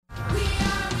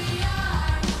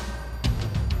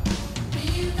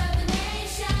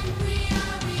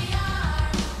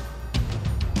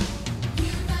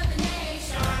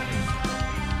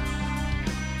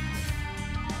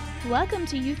Welcome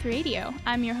to Youth Radio.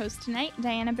 I'm your host tonight,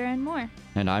 Diana Barron-Moore.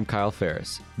 And I'm Kyle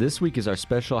Ferris. This week is our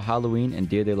special Halloween and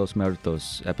Dia de los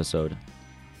Muertos episode.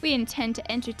 We intend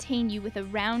to entertain you with a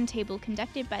roundtable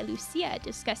conducted by Lucia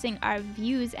discussing our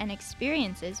views and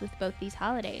experiences with both these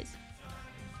holidays.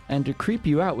 And to creep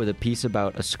you out with a piece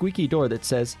about a squeaky door that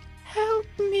says, "Help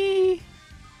me!"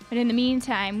 But in the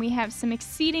meantime, we have some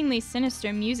exceedingly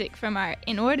sinister music from our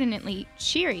inordinately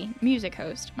cheery music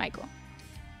host, Michael.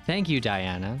 Thank you,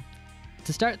 Diana.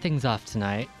 To start things off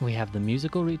tonight, we have the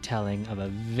musical retelling of a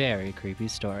very creepy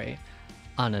story.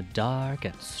 On a dark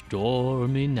and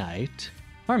stormy night,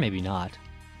 or maybe not,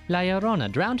 La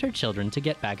Llorona drowned her children to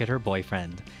get back at her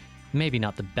boyfriend. Maybe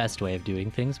not the best way of doing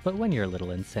things, but when you're a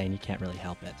little insane, you can't really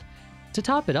help it. To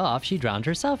top it off, she drowned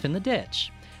herself in the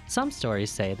ditch. Some stories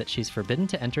say that she's forbidden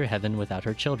to enter heaven without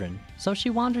her children, so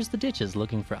she wanders the ditches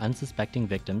looking for unsuspecting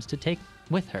victims to take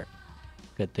with her.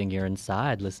 Good thing you're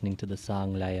inside listening to the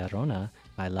song La Llorona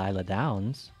by Lila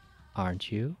Downs,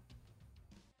 aren't you?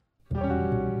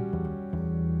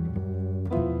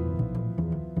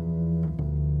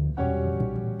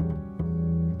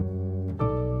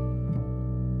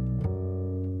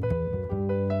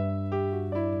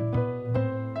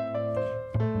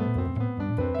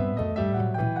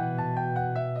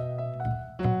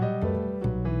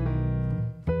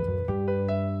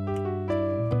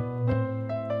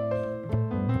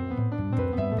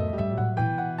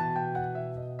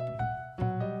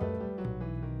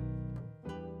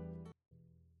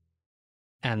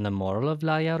 And the moral of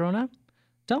La Llorona?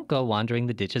 Don't go wandering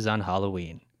the ditches on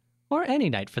Halloween. Or any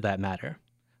night for that matter.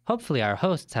 Hopefully our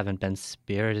hosts haven't been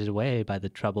spirited away by the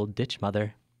troubled ditch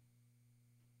mother.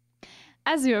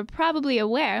 As you're probably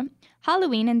aware,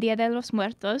 Halloween and Dia de los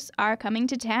Muertos are coming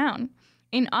to town.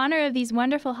 In honor of these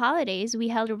wonderful holidays, we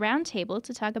held a roundtable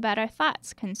to talk about our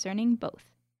thoughts concerning both.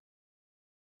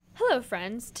 Hello,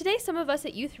 friends. Today, some of us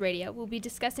at Youth Radio will be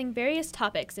discussing various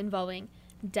topics involving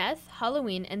death,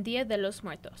 Halloween, and Dia de los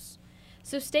Muertos.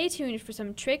 So stay tuned for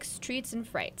some tricks, treats, and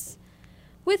frights.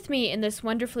 With me in this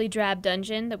wonderfully drab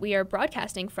dungeon that we are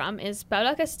broadcasting from is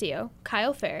Paula Castillo,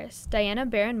 Kyle Ferris, Diana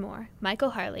Barron-Moore, Michael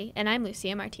Harley, and I'm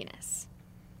Lucia Martinez.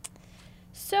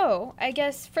 So, I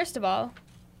guess, first of all,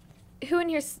 who in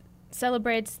here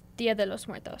celebrates Dia de los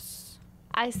Muertos?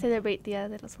 I celebrate Dia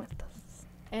de los Muertos.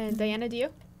 And Diana, do you?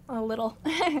 A little.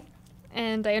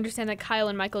 And I understand that Kyle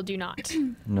and Michael do not.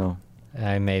 No.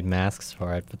 I made masks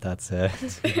for it, but that's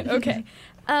it. Okay.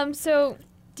 So,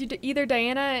 do either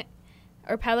Diana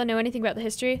or Paula know anything about the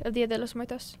history of Dia de los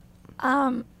Muertos?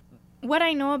 What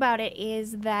I know about it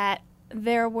is that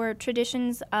there were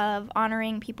traditions of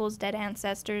honoring people's dead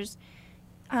ancestors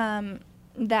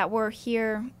that were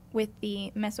here with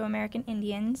the Mesoamerican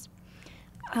Indians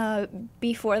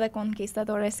before the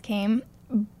conquistadores came.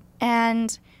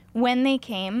 And when they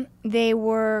came, they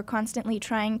were constantly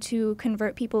trying to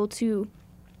convert people to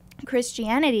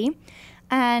Christianity.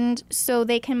 And so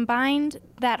they combined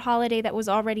that holiday that was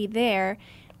already there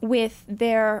with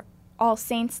their All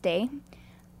Saints' Day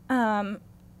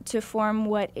to form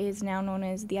what is now known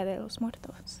as Dia de los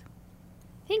Muertos.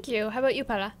 Thank you. How about you,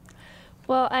 Paula?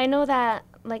 Well, I know that,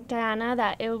 like Diana,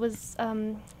 that it was,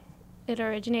 it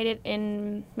originated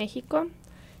in Mexico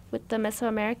with the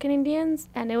Mesoamerican Indians,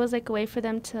 and it was like a way for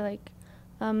them to like,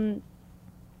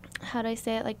 how do I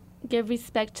say it, like give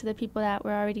respect to the people that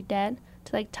were already dead,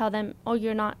 to like tell them, oh,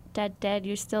 you're not dead,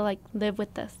 you still like live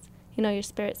with us, you know, your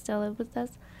spirit still lives with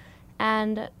us.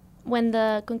 And when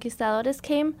the conquistadores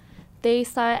came, they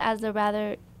saw it as a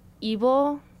rather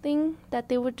evil thing that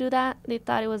they would do that. They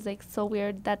thought it was like so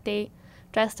weird that they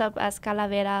dressed up as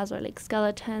calaveras or like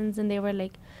skeletons, and they were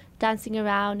like dancing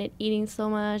around and eating so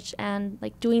much and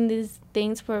like doing these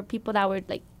things for people that were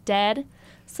like dead.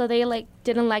 So they like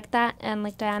didn't like that, and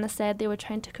like Diana said, they were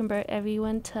trying to convert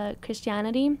everyone to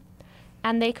Christianity,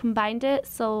 and they combined it.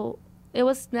 So it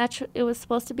was it was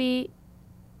supposed to be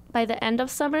by the end of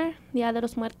summer, Dia de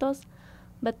los Muertos,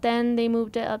 but then they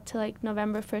moved it up to like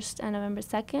November 1st and November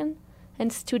 2nd, and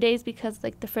it's 2 days because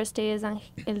like the first day is El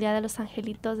Dia de los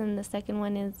Angelitos and the second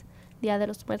one is Dia de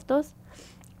los Muertos.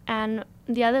 And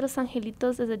Dia de los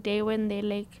Angelitos is a day when they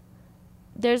like,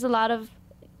 there's a lot of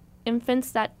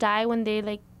infants that die when they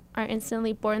like are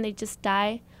instantly born, they just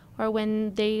die, or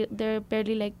when they're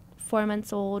barely like 4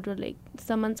 months old or like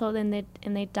some months old and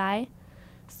they die.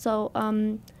 So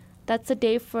that's a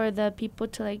day for the people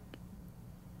to like,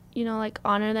 you know, like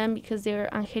honor them because they were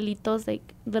angelitos,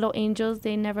 like little angels.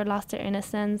 They never lost their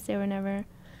innocence. They never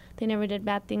did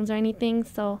bad things or anything.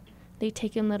 So they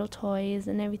take in little toys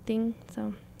and everything.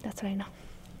 So that's what I know.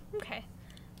 Okay.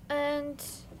 And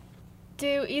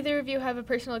do either of you have a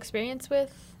personal experience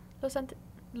with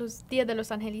los Dia de los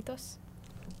Angelitos?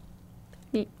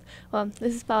 Well,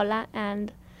 this is Paola,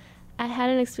 and I had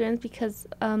an experience because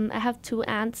I have 2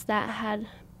 aunts that had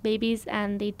babies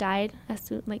and they died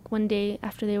like one day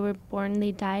after they were born.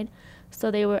 They died,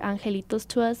 so they were angelitos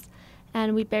to us,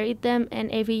 and we buried them.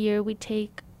 And every year we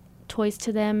take toys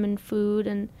to them and food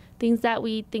and things that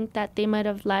we think that they might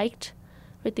have liked,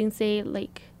 or things they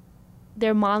like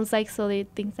their moms like, so they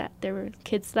think that their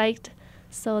kids liked.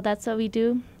 So that's what we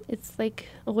do. It's like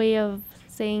a way of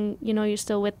saying, you know, you're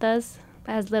still with us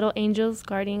as little angels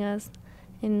guarding us,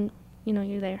 and you know,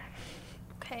 you're there.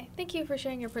 Okay, thank you for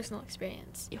sharing your personal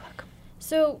experience. You're welcome.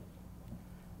 So,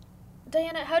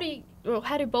 Diana, how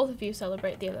do both of you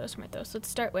celebrate Dia de los Muertos? Let's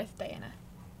start with Diana.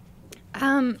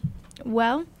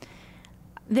 Well,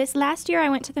 this last year I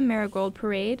went to the Marigold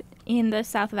Parade in the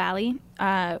South Valley,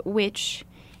 which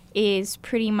is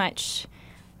pretty much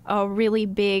a really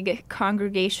big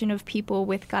congregation of people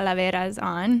with calaveras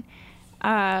on,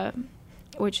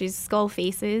 which is skull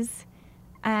faces.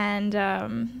 And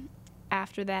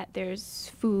after that,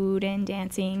 there's food and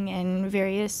dancing and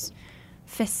various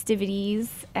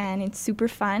festivities, and it's super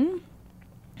fun.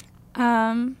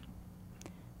 And,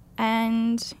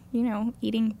 you know,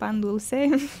 eating pan dulce.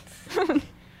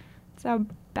 That's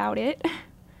about it.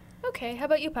 Okay, how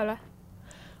about you, Paula?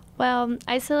 Well,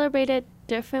 I celebrated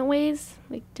different ways,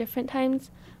 like different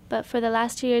times. But for the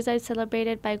last 2 years, I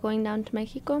celebrated by going down to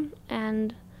Mexico.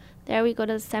 And there we go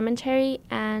to the cemetery,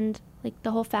 and like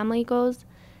the whole family goes.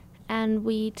 And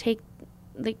we take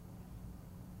like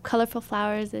colorful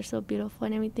flowers. They're so beautiful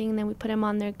and everything. And then we put them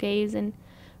on their graves, and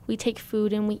we take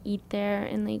food and we eat there.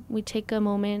 And like we take a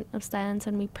moment of silence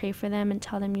and we pray for them and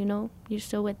tell them, you know, you're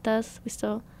still with us. We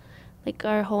still, like,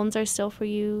 our homes are still for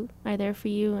you, are there for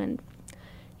you. And,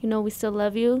 you know, we still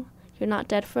love you. You're not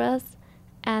dead for us.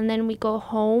 And then we go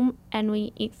home and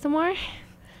we eat some more.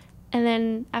 And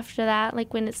then after that,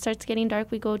 like when it starts getting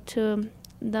dark, we go to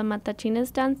the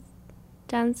Matachines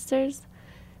dancers.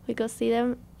 We go see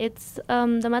them. It's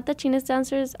the Matachines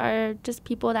dancers are just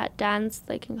people that dance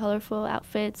like in colorful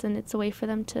outfits, and it's a way for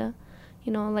them to,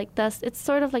 you know, like it's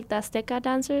sort of like the Azteca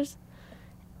dancers.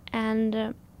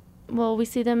 And well, we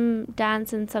see them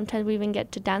dance, and sometimes we even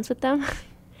get to dance with them.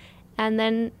 And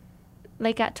then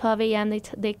like at 12 a.m.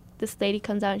 this lady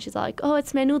comes out and she's all like, oh,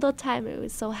 it's menudo time. It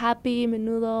was so happy,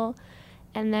 menudo.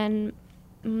 And then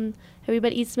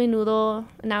everybody eats menudo.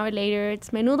 An hour later, it's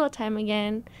menudo time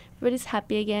again. Everybody's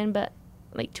happy again. But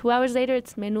like 2 hours later,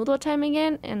 it's menudo time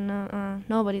again, and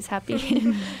nobody's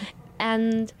happy.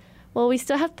 And well, we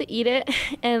still have to eat it.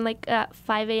 And like at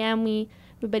 5 a.m.,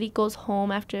 everybody goes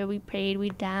home after we prayed, we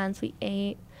danced, we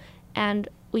ate, and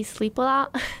we sleep a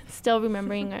lot, still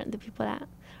remembering the people that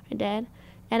are dead.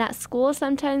 And at school,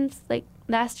 sometimes, like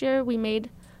last year, we made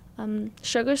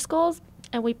sugar skulls,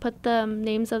 and we put the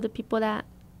names of the people that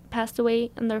passed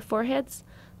away on their foreheads.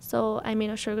 So I made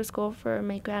a sugar skull for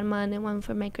my grandma and then one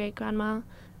for my great-grandma,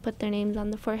 put their names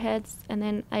on the foreheads, and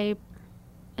then I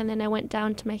went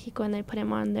down to Mexico and I put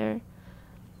them on there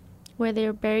where they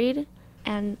were buried,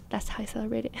 and that's how I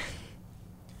celebrate it.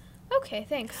 Okay,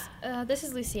 thanks. This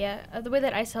is Lucia. The way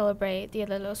that I celebrate Dia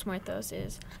de los Muertos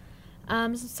is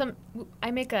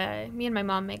me and my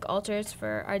mom make altars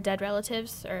for our dead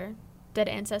relatives or dead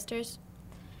ancestors.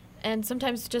 And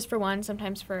sometimes just for one,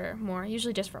 sometimes for more,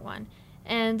 usually just for one.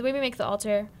 And the way we make the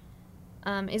altar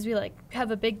is we like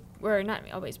have a big, or not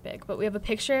always big, but we have a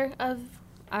picture of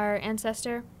our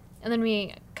ancestor, and then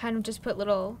we kind of just put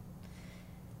little,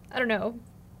 I don't know,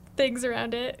 things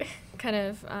around it, kind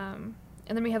of, and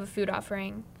then we have a food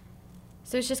offering.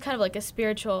 So it's just kind of like it's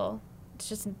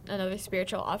just another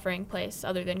spiritual offering place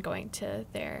other than going to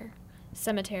their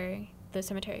cemetery, the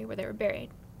cemetery where they were buried.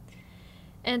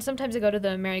 And sometimes I go to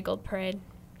the Marigold Parade.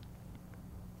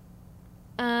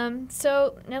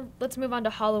 So now let's move on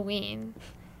to Halloween.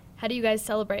 How do you guys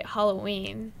celebrate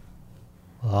Halloween?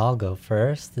 Well, I'll go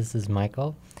first. This is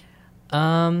Michael.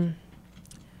 I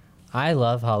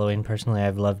love Halloween personally.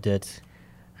 I've loved it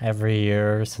every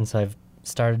year since I've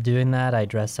started doing that. I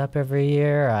dress up every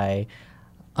year.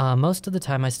 Most of the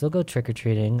time I still go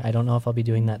trick-or-treating. I don't know if I'll be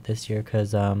doing that this year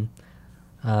because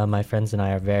my friends and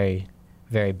I are very,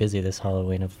 very busy this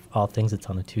Halloween. Of all things, it's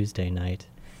on a Tuesday night,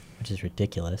 which is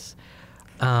ridiculous.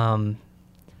 And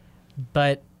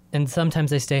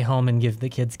sometimes I stay home and give the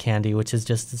kids candy, which is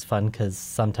just as fun because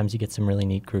sometimes you get some really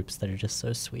neat groups that are just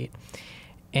so sweet.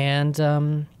 And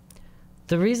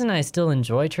the reason I still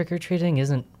enjoy trick-or-treating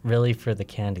isn't really for the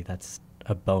candy. That's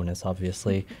a bonus,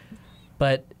 obviously.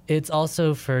 But it's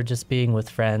also for just being with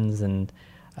friends, and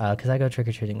because I go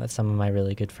trick-or-treating with some of my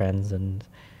really good friends and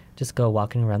just go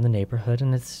walking around the neighborhood,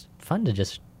 and it's fun to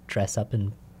just dress up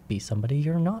and be somebody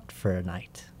you're not for a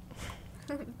night.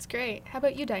 That's great. How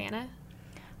about you, Diana?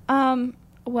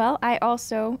 Well, I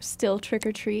also still trick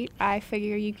or treat. I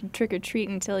figure you can trick or treat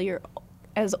until you're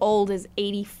as old as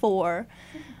 84.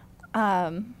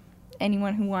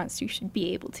 Anyone who wants to should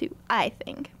be able to, I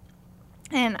think.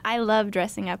 And I love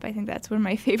dressing up. I think that's one of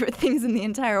my favorite things in the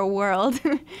entire world.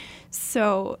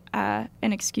 So an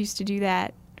excuse to do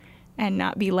that and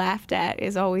not be laughed at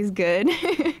is always good.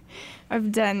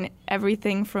 I've done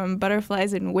everything from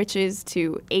butterflies and witches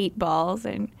to 8 balls,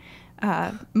 and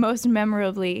most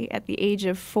memorably, at the age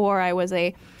of 4, I was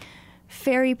a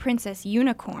fairy princess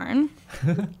unicorn,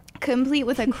 complete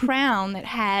with a crown that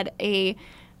had a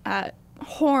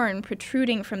horn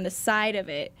protruding from the side of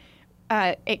it.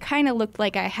 It kind of looked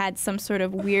like I had some sort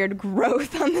of weird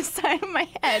growth on the side of my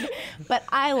head, but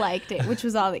I liked it, which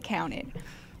was all that counted.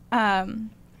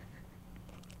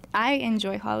 I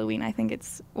enjoy Halloween. I think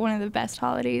it's one of the best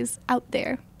holidays out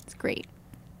there. It's great.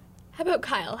 How about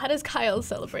Kyle? How does Kyle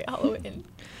celebrate Halloween?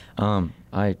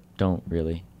 I don't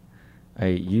really. I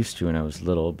used to when I was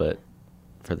little, but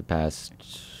for the past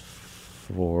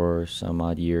 4 some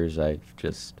odd years, I've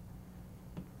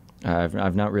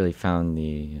not really found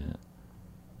the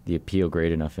appeal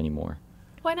great enough anymore.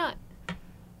 Why not?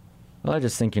 Well, I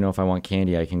just think, if I want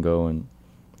candy, I can go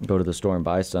to the store and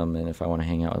buy some, and if I want to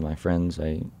hang out with my friends,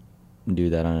 I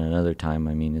do that on another time.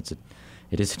 I mean, it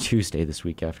is a Tuesday this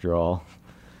week after all,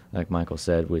 like Michael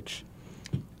said, which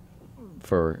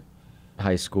for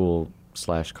high school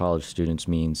 / college students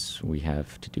means we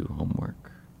have to do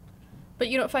homework. But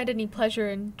you don't find any pleasure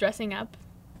in dressing up?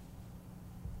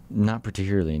 Not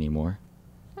particularly anymore.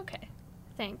 Okay,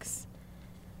 thanks.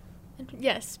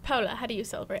 Yes, Paula, how do you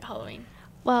celebrate Halloween?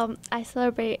 Well, I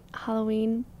celebrate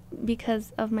Halloween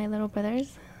because of my little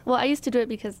brothers. Well, I used to do it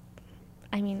because,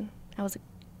 I was a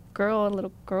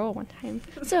little girl one time.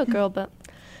 Still a girl, but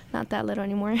not that little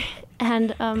anymore.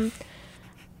 And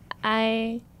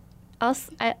I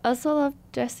also love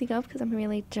dressing up because I'm a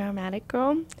really dramatic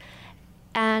girl.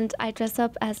 And I dress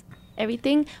up as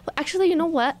everything. Well, actually, you know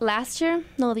what?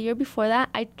 The year before that,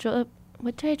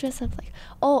 what did I dress up like?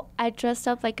 Oh, I dressed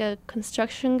up like a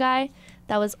construction guy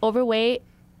that was overweight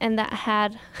and that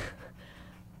had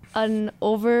an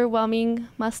overwhelming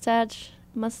mustache.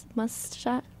 And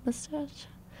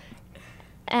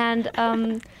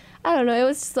I don't know, it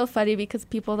was so funny because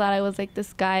people thought I was like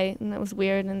this guy and that was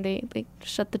weird, and they like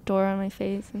shut the door on my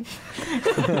face. And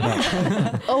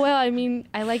oh well,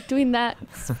 I like doing that.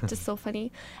 It's just so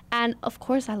funny. And of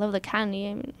course I love the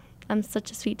candy. I'm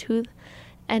such a sweet tooth.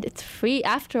 And it's free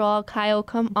after all, Kyle,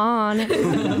 come on.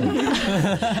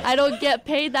 I don't get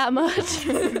paid that much.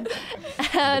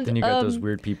 But then you got those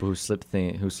weird people who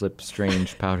slip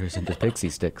strange powders into pixie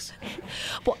sticks.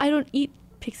 Well, I don't eat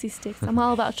pixie sticks. I'm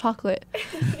all about chocolate.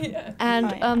 Yeah.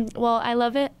 And well, I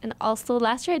love it. And also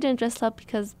last year I didn't dress up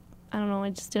because I don't know,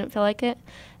 I just didn't feel like it.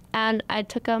 And I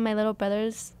took out my little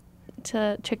brothers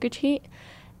to trick or treat.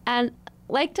 And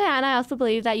like Diana, I also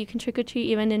believe that you can trick or treat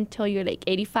even until you're like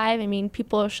 85.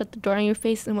 People will shut the door on your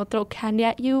face and will throw candy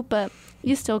at you, but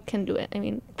you still can do it.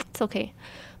 It's okay.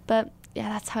 But yeah,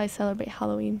 that's how I celebrate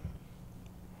Halloween.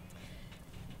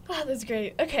 Oh, that's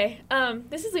great. Okay,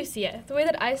 this is Lucia. The way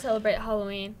that I celebrate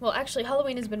Halloween, well, actually,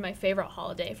 Halloween has been my favorite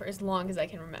holiday for as long as I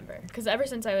can remember. Because ever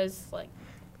since I was like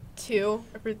 2,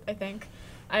 I think,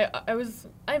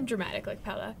 I'm dramatic like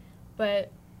Paula, but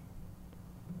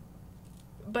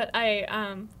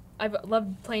I've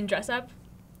loved playing dress up,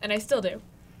 and I still do.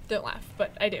 Don't laugh,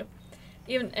 but I do.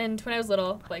 And when I was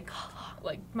little, like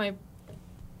my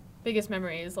biggest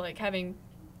memory is like having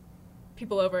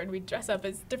people over and we'd dress up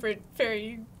as different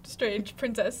fairy, strange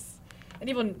princess, and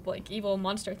even like evil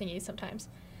monster thingies sometimes.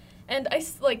 And I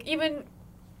like even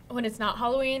when it's not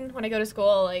Halloween, when I go to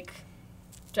school, like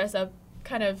dress up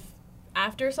kind of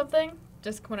after something,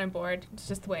 just when I'm bored. It's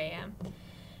just the way I am.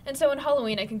 And so on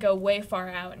Halloween, I can go way far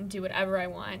out and do whatever I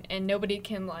want, and nobody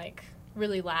can, like,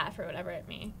 really laugh or whatever at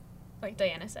me, like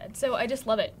Diana said. So I just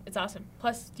love it. It's awesome.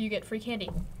 Plus, you get free candy.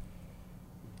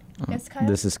 Yes, Kyle?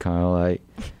 This is Kyle.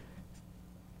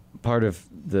 Part of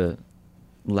the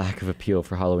lack of appeal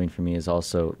for Halloween for me is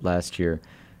also last year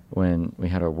when we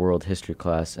had our world history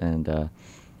class, and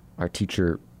our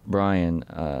teacher, Brian,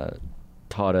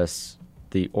 taught us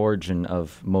the origin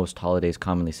of most holidays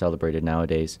commonly celebrated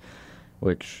nowadays,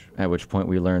 at which point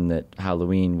we learned that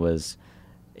Halloween was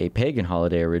a pagan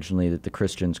holiday originally that the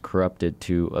Christians corrupted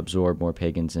to absorb more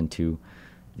pagans into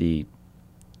the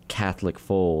Catholic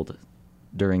fold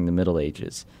during the Middle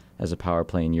Ages as a power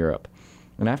play in Europe.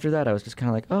 And after that, I was just kind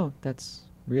of like, oh, that's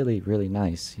really, really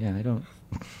nice. Yeah, I don't...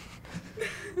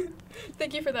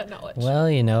 Thank you for that knowledge.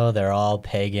 Well, you know, they're all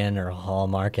pagan or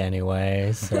Hallmark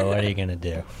anyway, so what are you going to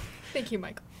do? Thank you,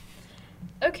 Michael.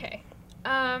 Okay.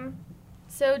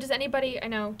 So does anybody, I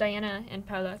know Diana and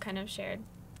Paula kind of shared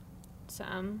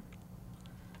some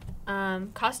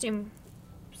costumes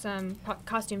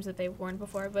that they've worn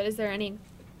before, but is there any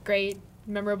great,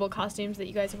 memorable costumes that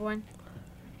you guys have worn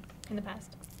in the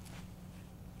past?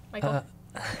 Michael?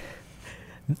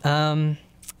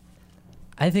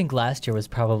 I think last year was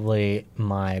probably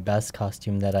my best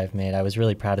costume that I've made. I was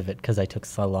really proud of it because I took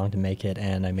so long to make it,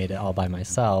 and I made it all by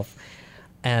myself.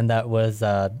 And that was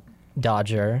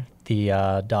Dodger,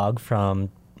 the dog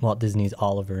from Walt Disney's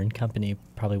Oliver and Company,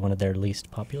 probably one of their least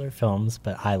popular films,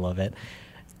 but I love it.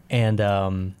 And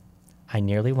I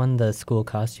nearly won the school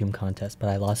costume contest, but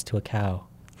I lost to a cow.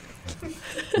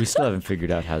 We still haven't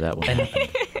figured out how that one happened.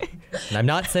 And I'm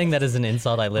not saying that as an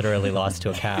insult. I literally lost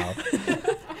to a cow.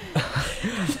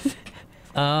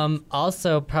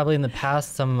 Also, probably in the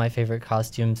past, some of my favorite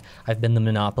costumes, I've been the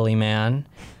Monopoly Man.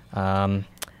 I've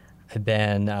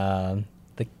been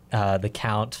the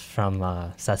Count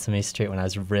from Sesame Street when I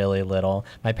was really little.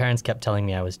 My parents kept telling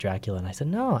me I was Dracula, and I said,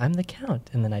 no, I'm the Count.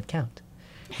 And then I'd count.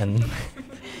 And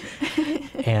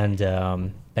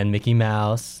then Mickey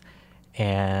Mouse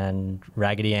and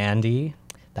Raggedy Andy.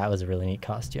 That was a really neat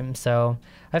costume. So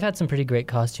I've had some pretty great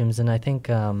costumes, and I think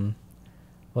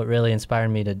what really inspired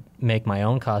me to make my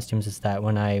own costumes is that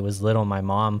when I was little, my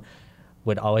mom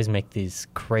would always make these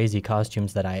crazy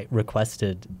costumes that I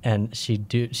requested, and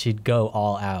she'd go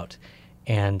all out.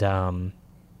 And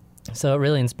so it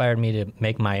really inspired me to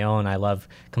make my own. I love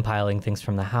compiling things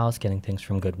from the house, getting things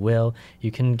from Goodwill.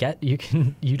 You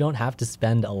don't have to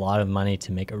spend a lot of money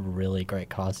to make a really great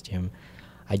costume.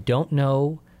 I don't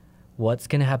know what's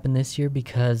going to happen this year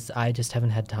because I just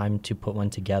haven't had time to put one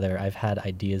together. I've had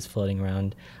ideas floating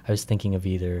around. I was thinking of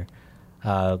either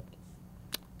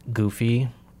Goofy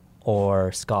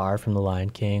or Scar from The Lion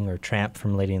King or Tramp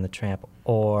from Lady and the Tramp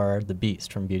or the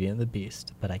Beast from Beauty and the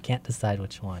Beast, but I can't decide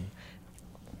which one.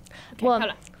 Okay, Well,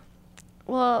 Paula.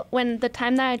 Well, when the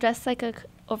time that I dressed like a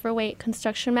overweight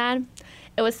construction man,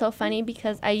 it was so funny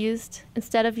because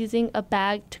instead of using a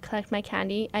bag to collect my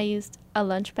candy, I used a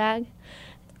lunch bag.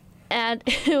 And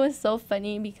it was so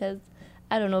funny because,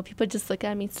 I don't know, people just look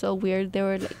at me so weird. They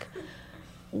were like,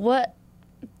 what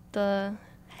the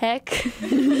heck?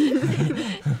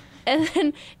 And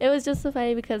then it was just so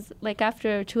funny because, like,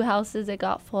 after 2 houses, it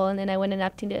got full, and then I went and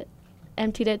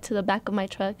emptied it to the back of my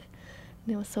truck.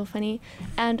 And it was so funny.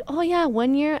 And, oh, yeah,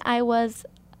 one year I was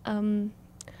a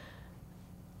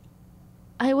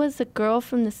girl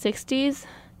from the 60s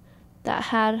that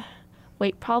had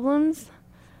weight problems.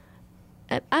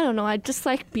 I don't know. I just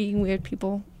like being weird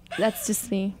people. That's just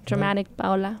me. Dramatic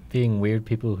Paula. Being weird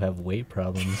people who have weight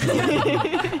problems.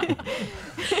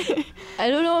 I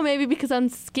don't know. Maybe because I'm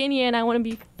skinny and I want to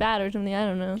be fat or something. I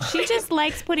don't know. She just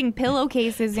likes putting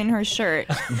pillowcases in her shirt.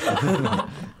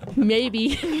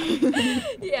 Maybe.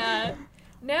 Yeah.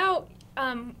 Now,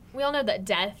 we all know that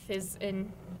death is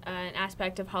an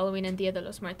aspect of Halloween and Dia de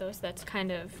los Muertos that's kind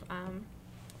of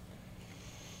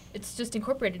it's just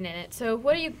incorporated in it. So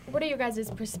what are your guys'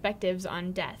 perspectives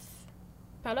on death?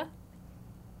 Paula?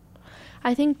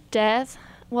 I think death,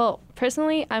 well,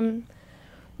 personally, I'm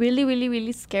really, really,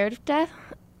 really scared of death.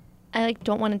 I,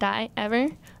 don't want to die ever.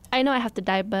 I know I have to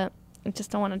die, but I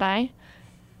just don't want to die.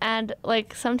 And,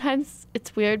 sometimes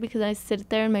it's weird because I sit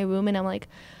there in my room and I'm like,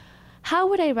 how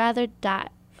would I rather die?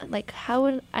 How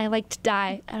would I like to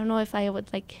die? I don't know if I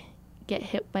would, get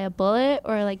hit by a bullet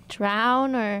or,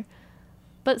 drown or...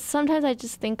 But sometimes I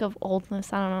just think of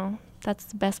oldness. I don't know. That's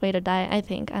the best way to die, I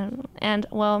think. I don't know. And,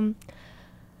 well,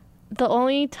 the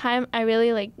only time I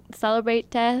really, celebrate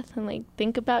death and,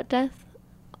 think about death,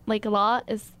 a lot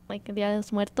is, Dia de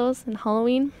los Muertos and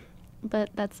Halloween. But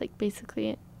that's, basically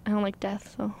it. I don't like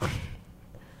death, so...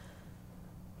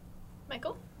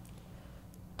 Michael?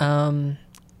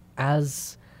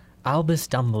 As Albus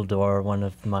Dumbledore, one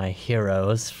of my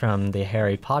heroes from the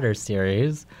Harry Potter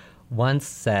series, once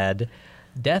said...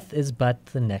 Death is but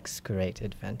the next great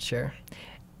adventure.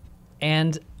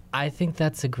 And I think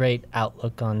that's a great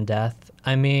outlook on death.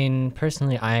 I mean,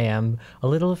 personally, I am a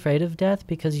little afraid of death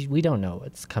because we don't know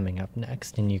what's coming up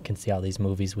next. And you can see all these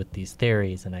movies with these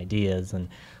theories and ideas and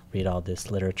read all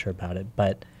this literature about it.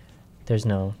 But there's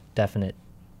no definite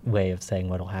way of saying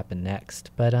what will happen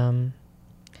next. But I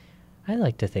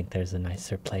like to think there's a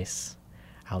nicer place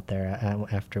out there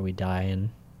after we die.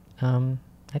 And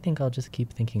I think I'll just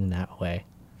keep thinking that way.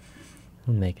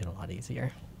 It'll make it a lot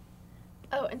easier.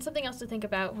 Oh, and something else to think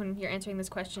about when you're answering this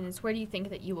question is where do you think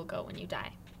that you will go when you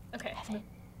die? Okay.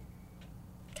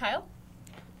 Kyle?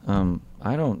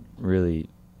 I don't really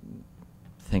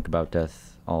think about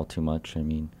death all too much. I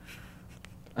mean,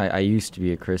 I used to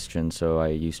be a Christian, so I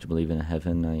used to believe in a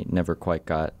heaven. I never quite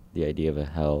got the idea of a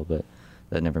hell, but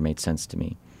that never made sense to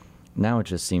me. Now it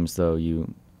just seems though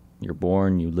you're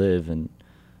born, you live, and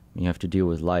you have to deal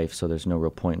with life, so there's no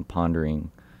real point in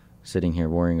pondering, sitting here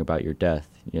worrying about your death.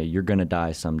 You're going to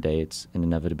die someday. It's an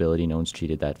inevitability. No one's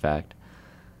cheated that fact.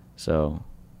 So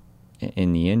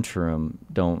in the interim,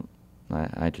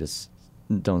 I just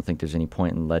don't think there's any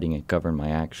point in letting it govern my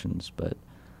actions. But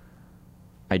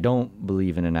I don't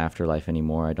believe in an afterlife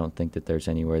anymore. I don't think that there's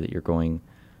anywhere that you're going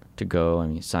to go. I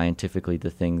mean, scientifically, the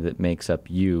thing that makes up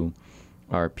you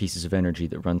are pieces of energy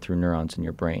that run through neurons in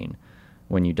your brain.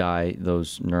 When you die,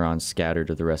 those neurons scatter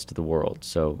to the rest of the world.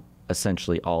 So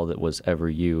essentially all that was ever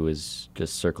you is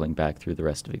just circling back through the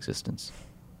rest of existence.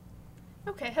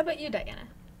 Okay, how about you, Diana?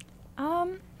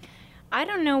 I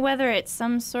don't know whether it's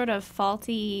some sort of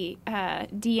faulty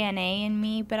DNA in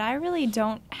me, but I really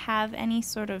don't have any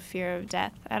sort of fear of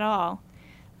death at all.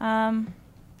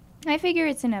 I figure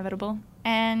it's inevitable,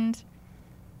 and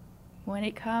when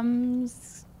it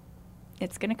comes,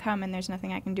 it's gonna come, and there's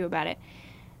nothing I can do about it.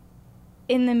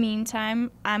 In the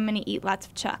meantime, I'm gonna eat lots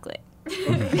of chocolate.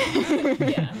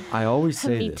 Yeah. I always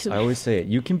say Me this. too. I always say it.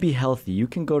 You can be healthy. You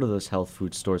can go to those health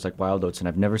food stores like Wild Oats, and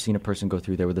I've never seen a person go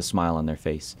through there with a smile on their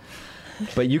face.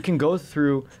 But you can go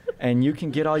through and you can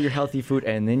get all your healthy food,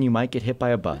 and then you might get hit by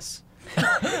a bus.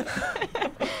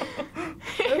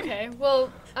 Okay,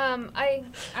 well, I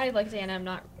like Diana, I'm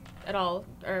not at all,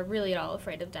 or really at all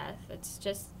afraid of death. It's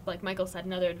just, like Michael said,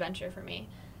 another adventure for me.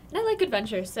 And I like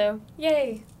adventures, so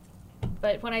yay.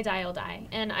 But when I die, I'll die.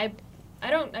 And I've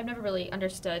never really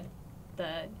understood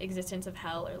the existence of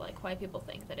hell or like why people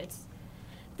think that it's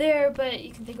there, but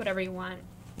you can think whatever you want.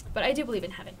 But I do believe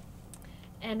in heaven.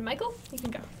 And Michael, you can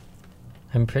go.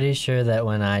 I'm pretty sure that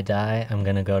when I die, I'm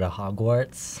going to go to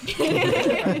Hogwarts.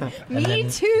 Me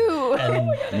too.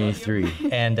 And, Me three.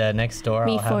 and next door,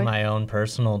 Me I'll have four. my own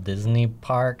personal Disney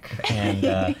park. And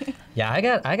yeah, I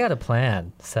got a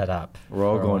plan set up. We're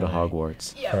all for going to when I-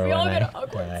 Hogwarts. Yeah, for we all when go to I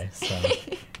Hogwarts.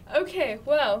 die, so. Okay,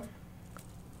 well,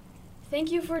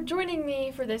 thank you for joining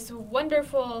me for this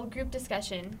wonderful group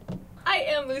discussion. I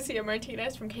am Lucia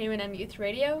Martinez from KUNM Youth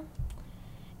Radio.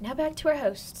 Now back to our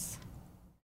hosts.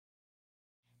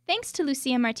 Thanks to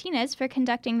Lucia Martinez for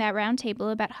conducting that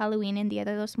roundtable about Halloween and Dia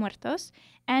de los Muertos,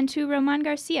 and to Roman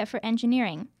Garcia for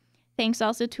engineering. Thanks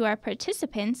also to our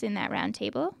participants in that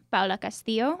roundtable, Paula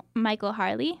Castillo, Michael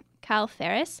Harley, Kyle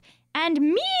Ferris, and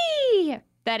me!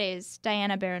 That is,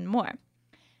 Diana Barron-Moore.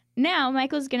 Now,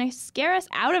 Michael's going to scare us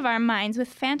out of our minds with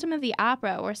Phantom of the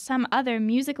Opera or some other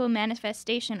musical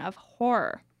manifestation of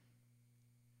horror.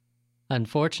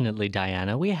 Unfortunately,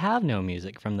 Diana, we have no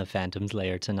music from the Phantom's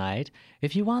Lair tonight.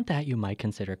 If you want that, you might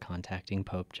consider contacting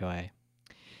Pope Joy.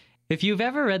 If you've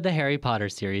ever read the Harry Potter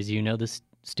series, you know the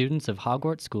students of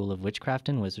Hogwarts School of Witchcraft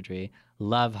and Wizardry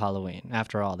love Halloween.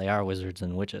 After all, they are wizards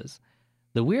and witches.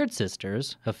 The Weird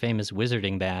Sisters, a famous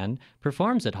wizarding band,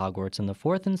 performs at Hogwarts in the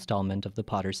 4th installment of the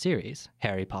Potter series,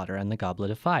 Harry Potter and the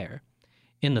Goblet of Fire.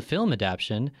 In the film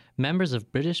adaptation, members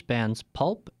of British bands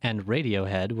Pulp and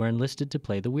Radiohead were enlisted to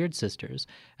play the Weird Sisters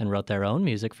and wrote their own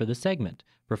music for the segment,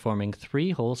 performing 3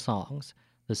 whole songs.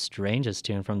 The strangest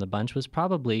tune from the bunch was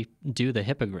probably Do the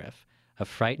Hippogriff, a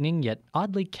frightening yet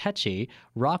oddly catchy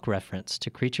rock reference to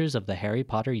creatures of the Harry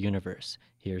Potter universe.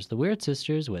 Here's the Weird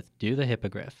Sisters with Do the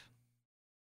Hippogriff.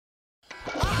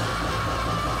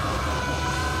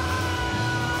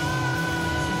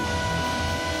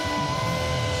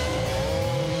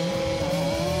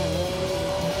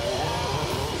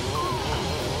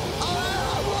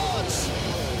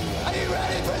 Are you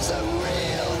ready for some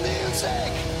real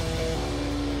music?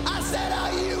 I said,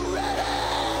 are you ready?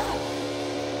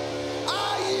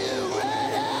 Are you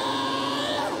ready?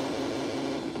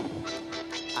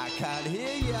 I can't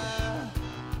hear ya.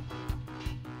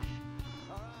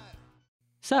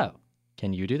 So,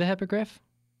 can you do the Hippogriff?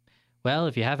 Well,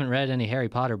 if you haven't read any Harry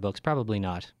Potter books, probably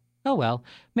not. Oh well,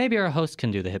 maybe our host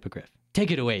can do the Hippogriff.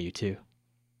 Take it away, you two.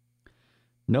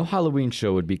 No Halloween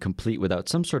show would be complete without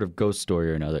some sort of ghost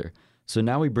story or another. So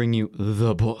now we bring you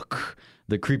The Book,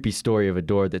 the creepy story of a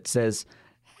door that says,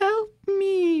 "Help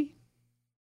me."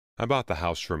 I bought the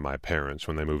house from my parents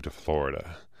when they moved to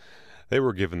Florida. They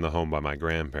were given the home by my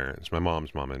grandparents, my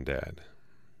mom's mom and dad.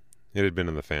 It had been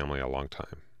in the family a long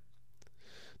time.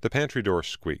 The pantry door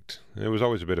squeaked. It was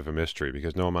always a bit of a mystery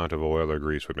because no amount of oil or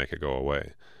grease would make it go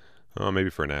away. Oh, maybe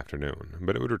for an afternoon,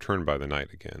 but it would return by the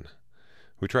night again.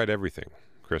 We tried everything: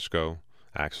 Crisco,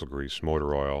 axle grease,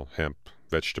 motor oil, hemp,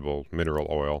 vegetable, mineral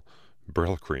oil,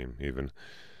 Brill cream even.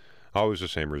 Always the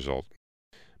same result.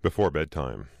 Before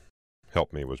bedtime,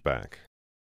 Help Me was back.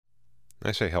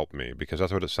 I say help me because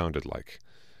that's what it sounded like.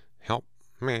 Help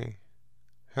me.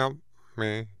 Help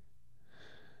me.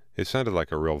 It sounded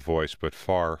like a real voice, but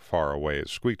far, far away. It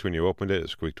squeaked when you opened it, it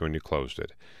squeaked when you closed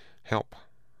it. Help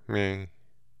me.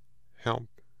 Help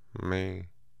me.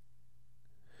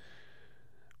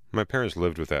 My parents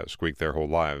lived with that squeak their whole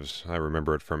lives. I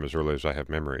remember it from as early as I have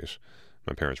memories.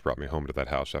 My parents brought me home to that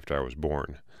house after I was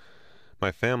born.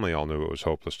 My family all knew it was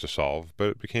hopeless to solve, but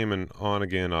it became an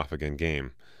on-again, off-again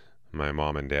game. My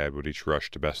mom and Dad would each rush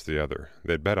to best the other.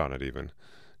 They'd bet on it, even.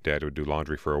 Dad would do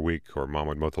laundry for a week, or Mom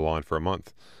would mow the lawn for a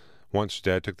month. Once,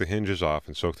 Dad took the hinges off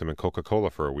and soaked them in Coca-Cola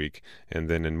for a week, and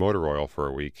then in motor oil for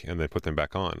a week, and then put them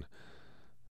back on.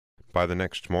 By the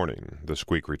next morning, the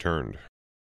squeak returned.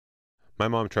 My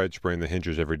mom tried spraying the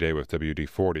hinges every day with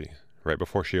WD-40, right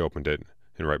before she opened it,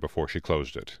 and right before she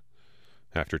closed it.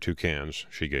 After 2 cans,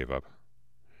 she gave up.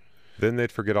 Then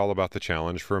they'd forget all about the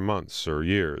challenge for months or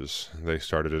years. They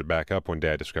started it back up when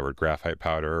Dad discovered graphite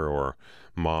powder or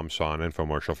Mom saw an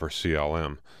infomercial for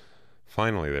CLM.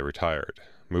 Finally, they retired,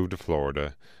 moved to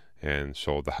Florida, and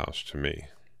sold the house to me.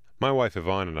 My wife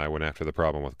Yvonne and I went after the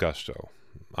problem with gusto.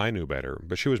 I knew better,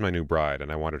 but she was my new bride,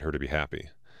 and I wanted her to be happy.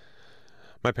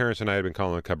 My parents and I had been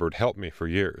calling the cupboard "Help Me" for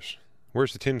years.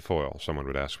 "Where's the tin foil?" someone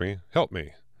would ask me. "Help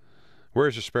me."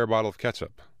 "Where's the spare bottle of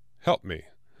ketchup?" "Help me."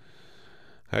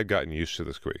 I had gotten used to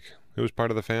the squeak. It was part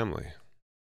of the family.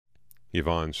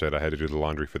 Yvonne said I had to do the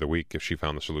laundry for the week if she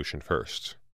found the solution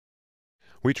first.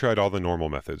 We tried all the normal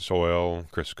methods: oil,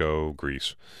 Crisco,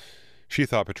 grease. She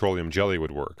thought petroleum jelly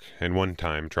would work, and one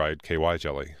time tried KY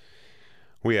jelly.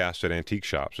 We asked at antique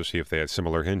shops to see if they had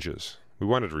similar hinges. We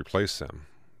wanted to replace them,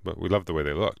 but we loved the way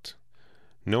they looked.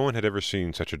 No one had ever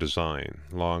seen such a design,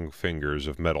 long fingers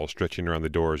of metal stretching around the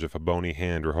door as if a bony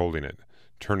hand were holding it,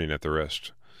 turning at the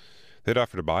wrist. They'd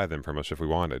offer to buy them from us if we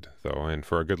wanted, though, and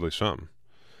for a goodly sum.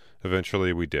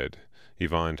 Eventually we did.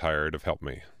 Yvonne tired of Help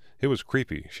Me. It was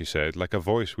creepy, she said, like a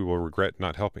voice we will regret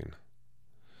not helping.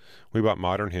 We bought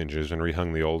modern hinges and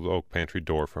rehung the old oak pantry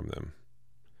door from them.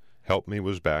 Help Me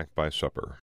was back by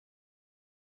supper.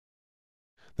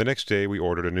 The next day we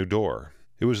ordered a new door.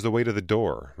 It was the weight of the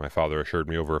door, my father assured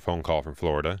me over a phone call from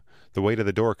Florida. The weight of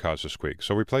the door caused the squeak,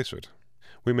 so replace it.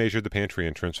 We measured the pantry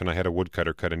entrance, and I had a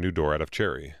woodcutter cut a new door out of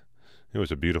cherry. It was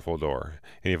a beautiful door,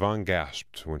 and Yvonne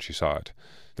gasped when she saw it.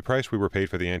 The price we were paid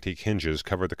for the antique hinges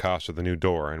covered the cost of the new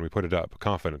door, and we put it up,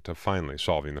 confident of finally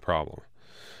solving the problem.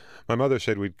 My mother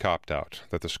said we'd copped out,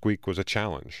 that the squeak was a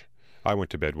challenge. I went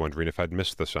to bed wondering if I'd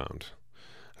missed the sound.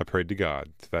 I prayed to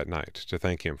God that night to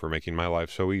thank Him for making my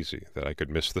life so easy that I could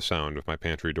miss the sound of my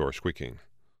pantry door squeaking.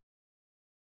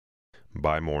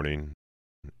 By morning,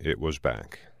 it was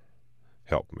back.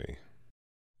 Help me.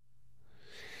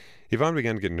 Yvonne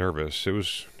began to get nervous. It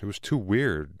was too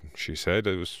weird, she said.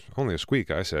 It was only a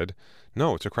squeak, I said.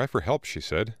 No, it's a cry for help, she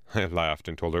said. I laughed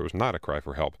and told her it was not a cry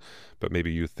for help, but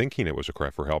maybe you thinking it was a cry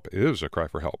for help is a cry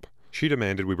for help. She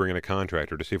demanded we bring in a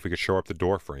contractor to see if we could shore up the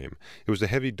door frame. It was the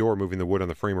heavy door moving the wood on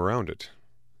the frame around it.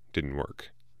 Didn't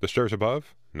work. The stairs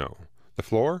above? No. The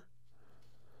floor?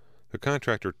 The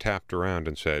contractor tapped around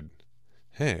and said,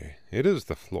 "Hey, it is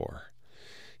the floor."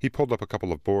 He pulled up a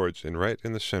couple of boards, and right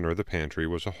in the center of the pantry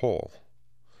was a hole.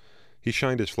 He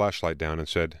shined his flashlight down and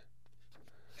said,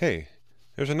 "Hey,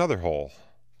 there's another hole."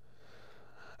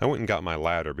 I went and got my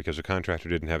ladder because the contractor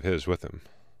didn't have his with him.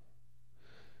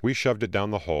 We shoved it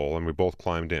down the hole, and we both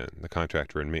climbed in, the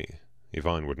contractor and me.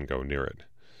 Yvonne wouldn't go near it.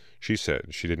 She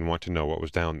said she didn't want to know what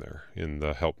was down there, in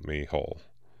the Help Me hole.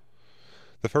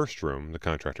 The first room, the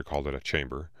contractor called it a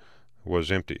chamber,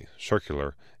 was empty,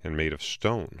 circular, and made of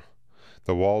stone.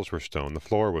 The walls were stone, the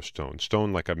floor was stone,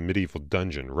 stone like a medieval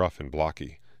dungeon, rough and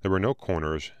blocky. There were no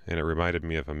corners, and it reminded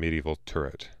me of a medieval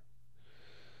turret.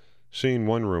 Seeing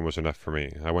one room was enough for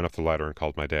me. I went up the ladder and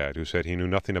called my dad, who said he knew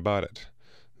nothing about it.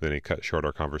 Then he cut short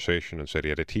our conversation and said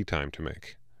he had a tea time to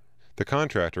make. The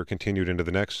contractor continued into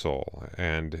the next hole,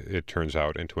 and it turns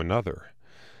out into another.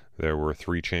 There were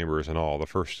 3 chambers in all, the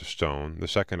first of stone, the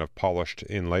second of polished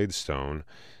inlaid stone,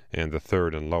 and the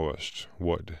third and lowest,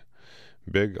 wood.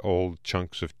 "Big old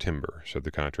chunks of timber," said the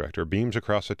contractor, "beams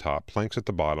across the top, planks at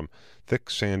the bottom,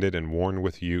 thick sanded and worn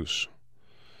with use."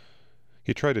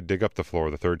 He tried to dig up the floor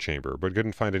of the third chamber, but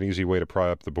couldn't find an easy way to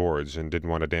pry up the boards and didn't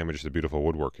want to damage the beautiful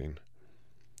woodworking.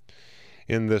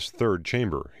 In this third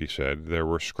chamber, he said, there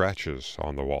were scratches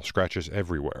on the wall, scratches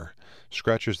everywhere,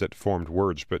 scratches that formed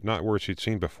words, but not words he'd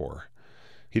seen before.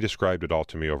 He described it all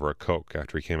to me over a Coke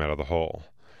after he came out of the hole,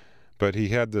 but he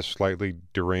had this slightly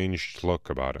deranged look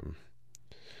about him.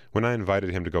 When I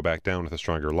invited him to go back down with a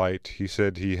stronger light, he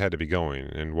said he had to be going,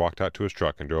 and walked out to his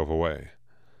truck and drove away.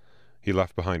 He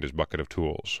left behind his bucket of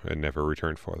tools and never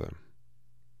returned for them.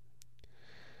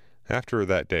 After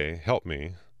that day, Help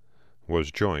Me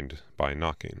was joined by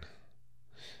knocking.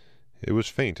 It was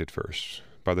faint at first.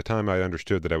 By the time I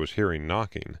understood that I was hearing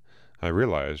knocking, I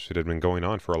realized it had been going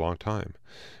on for a long time,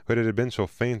 but it had been so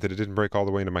faint that it didn't break all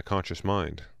the way into my conscious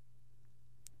mind.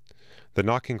 The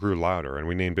knocking grew louder, and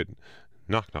we named it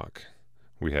Knock Knock.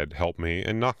 We had Help Me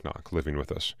and Knock Knock living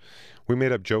with us. We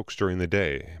made up jokes during the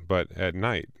day, but at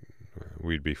night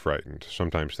we'd be frightened,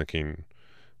 sometimes thinking,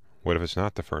 what if it's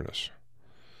not the furnace?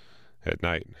 At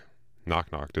night,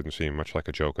 Knock Knock didn't seem much like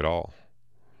a joke at all.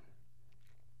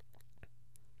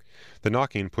 The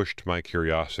knocking pushed my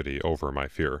curiosity over my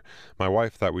fear. My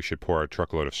wife thought we should pour a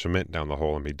truckload of cement down the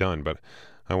hole and be done, but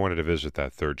I wanted to visit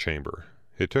that third chamber.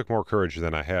 It took more courage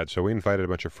than I had, so we invited a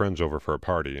bunch of friends over for a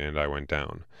party, and I went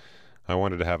down. I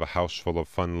wanted to have a house full of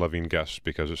fun-loving guests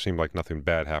because it seemed like nothing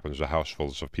bad happens to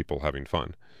housefuls of people having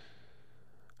fun.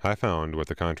 I found what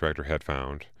the contractor had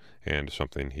found, and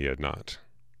something he had not.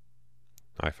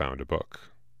 I found a book.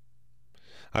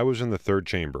 I was in the third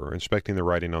chamber, inspecting the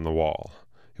writing on the wall.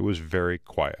 It was very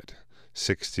quiet,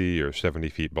 60 or 70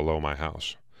 feet below my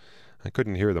house. I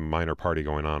couldn't hear the minor party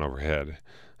going on overhead.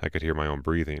 I could hear my own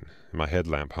breathing, and my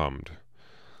headlamp hummed.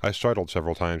 I startled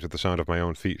several times at the sound of my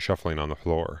own feet shuffling on the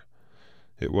floor.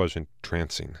 It was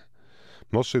entrancing.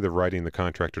 Mostly the writing the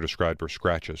contractor described were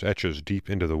scratches, etches deep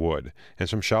into the wood, and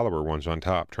some shallower ones on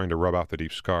top, trying to rub out the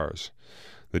deep scars.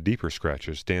 The deeper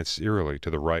scratches danced eerily to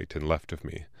the right and left of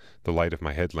me, the light of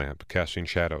my headlamp casting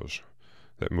shadows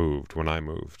that moved when I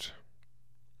moved.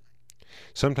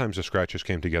 Sometimes the scratches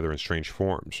came together in strange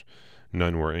forms.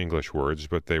 None were English words,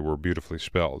 but they were beautifully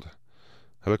spelled.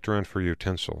 I looked around for a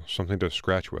utensil, something to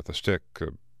scratch with, a stick, a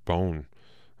bone,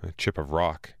 a chip of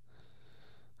rock.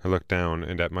 I looked down,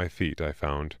 and at my feet I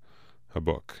found a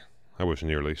book. I was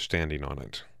nearly standing on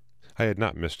it. I had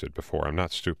not missed it before. I'm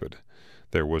not stupid.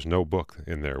 There was no book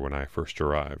in there when I first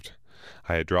arrived.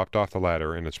 I had dropped off the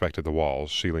ladder and inspected the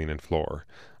walls, ceiling, and floor.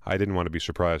 I didn't want to be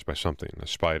surprised by something, a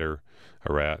spider,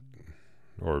 a rat,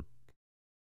 or...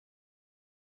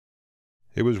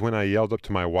 It was when I yelled up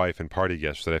to my wife and party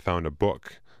guests that I found a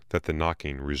book that the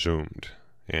knocking resumed,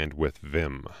 and with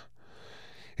vim.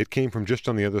 It came from just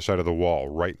on the other side of the wall,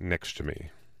 right next to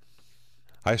me.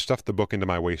 I stuffed the book into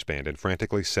my waistband and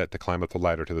frantically set to climb up the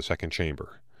ladder to the second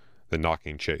chamber. The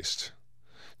knocking chased.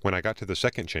 When I got to the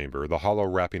second chamber, the hollow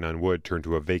rapping on wood turned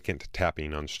to a vacant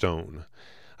tapping on stone.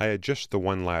 I had just the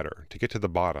one ladder. To get to the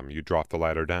bottom, you drop the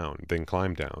ladder down, then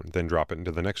climb down, then drop it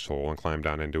into the next hole and climb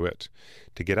down into it.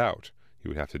 To get out, you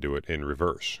would have to do it in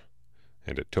reverse.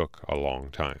 And it took a long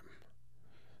time.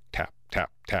 Tap,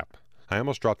 tap, tap. I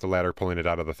almost dropped the ladder pulling it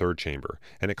out of the third chamber,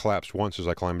 and it collapsed once as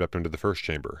I climbed up into the first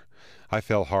chamber. I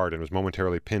fell hard and was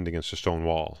momentarily pinned against a stone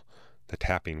wall. The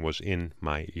tapping was in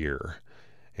my ear,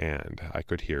 and I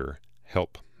could hear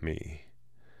 "Help Me,"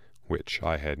 which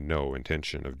I had no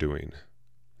intention of doing.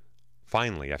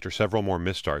 Finally, after several more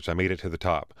misstarts, I made it to the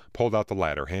top, pulled out the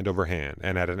ladder hand over hand,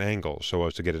 and at an angle so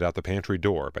as to get it out the pantry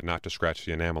door, but not to scratch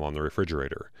the enamel on the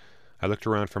refrigerator. I looked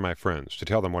around for my friends, to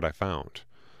tell them what I found,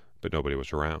 but nobody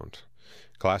was around.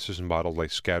 Glasses and bottles lay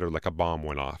scattered like a bomb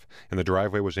went off, and the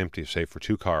driveway was empty save for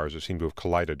two cars that seemed to have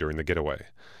collided during the getaway.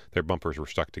 Their bumpers were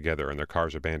stuck together and their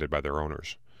cars abandoned by their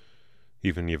owners.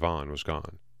 Even Yvonne was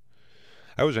gone.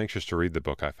 I was anxious to read the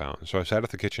book I found, so I sat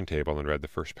at the kitchen table and read the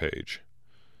first page.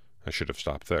 I should have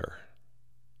stopped there.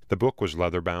 The book was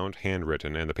leather-bound,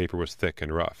 handwritten, and the paper was thick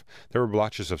and rough. There were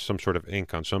blotches of some sort of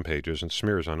ink on some pages and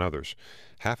smears on others.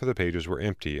 Half of the pages were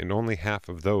empty, and only half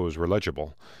of those were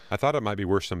legible. I thought it might be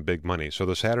worth some big money, so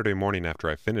the Saturday morning after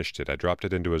I finished it, I dropped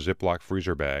it into a Ziploc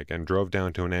freezer bag and drove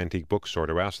down to an antique bookstore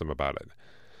to ask them about it.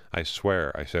 I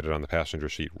swear I set it on the passenger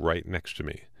seat right next to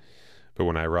me. But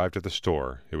when I arrived at the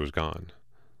store, it was gone.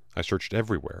 I searched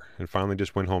everywhere, and finally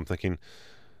just went home thinking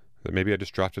that maybe I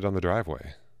just dropped it on the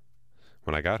driveway.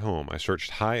 When I got home, I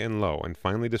searched high and low and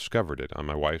finally discovered it on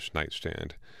my wife's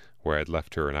nightstand, where I had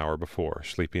left her an hour before,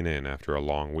 sleeping in after a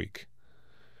long week.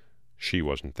 She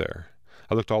wasn't there.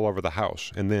 I looked all over the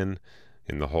house, and then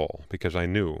in the hole, because I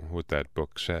knew what that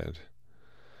book said.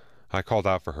 I called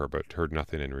out for her, but heard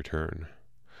nothing in return.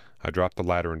 I dropped the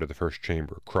ladder into the first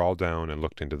chamber, crawled down, and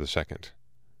looked into the second.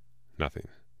 Nothing.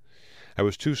 I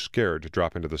was too scared to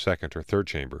drop into the second or third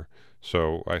chamber,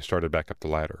 so I started back up the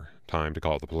ladder. Time to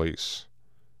call the police.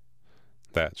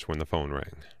 That's when the phone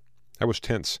rang. I was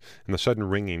tense, and the sudden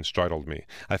ringing startled me.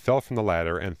 I fell from the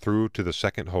ladder and through to the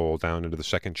second hole down into the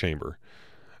second chamber.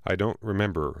 I don't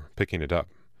remember picking it up,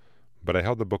 but I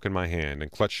held the book in my hand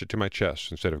and clutched it to my chest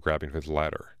instead of grabbing for the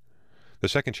ladder. The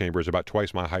second chamber is about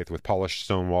twice my height with polished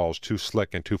stone walls too slick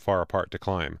and too far apart to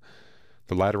climb.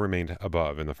 The ladder remained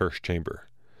above in the first chamber.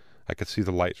 I could see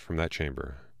the lights from that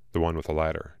chamber, the one with the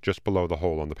ladder, just below the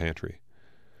hole in the pantry.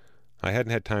 I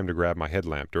hadn't had time to grab my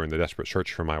headlamp during the desperate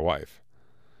search for my wife.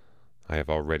 I have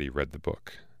already read the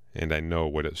book, and I know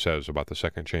what it says about the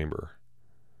second chamber.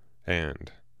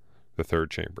 And the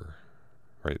third chamber,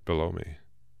 right below me.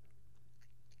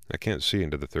 I can't see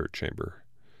into the third chamber.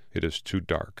 It is too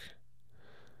dark.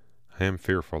 I am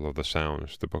fearful of the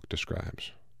sounds the book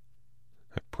describes.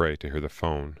 I pray to hear the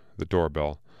phone, the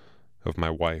doorbell, of my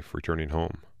wife returning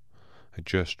home. I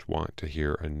just want to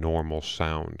hear a normal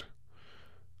sound.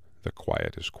 The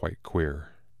quiet is quite queer.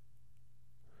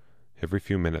 Every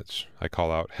few minutes I call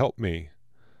out, "Help me!"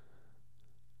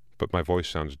 But my voice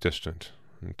sounds distant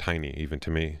and tiny even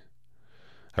to me.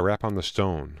 I rap on the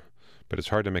stone, but it's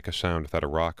hard to make a sound without a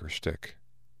rock or stick.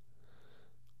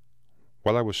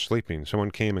 While I was sleeping,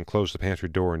 someone came and closed the pantry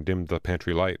door and dimmed the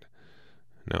pantry light.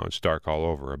 Now it's dark all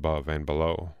over, above and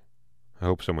below. I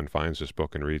hope someone finds this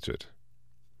book and reads it.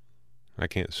 I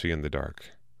can't see in the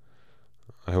dark.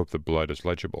 I hope the blood is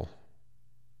legible.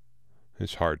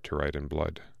 It's hard to write in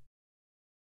blood.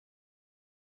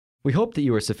 We hope that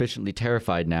you are sufficiently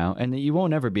terrified now and that you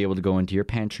won't ever be able to go into your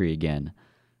pantry again.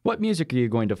 What music are you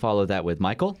going to follow that with,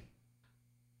 Michael?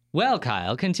 Well,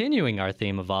 Kyle, continuing our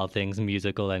theme of all things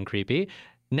musical and creepy,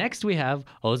 next we have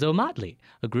Ozo Motley,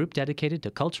 a group dedicated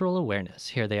to cultural awareness.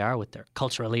 Here they are with their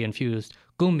culturally infused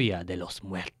Cumbia de los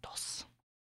Muertos.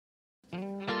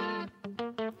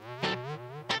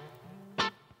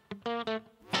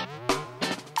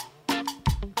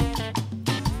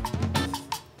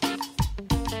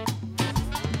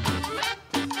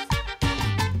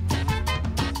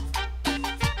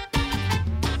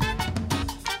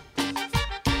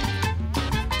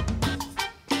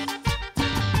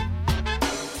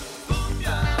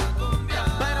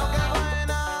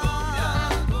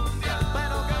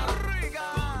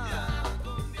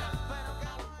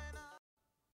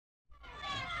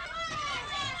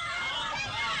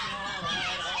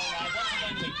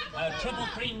 Triple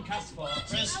cream cup for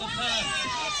Christopher,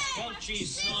 goat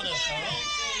cheese snorter for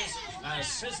Otis, a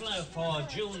sizzler for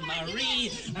June Marie,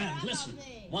 and listen,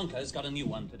 Wonka's got a new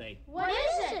one today. What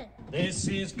is it? This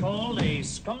is called a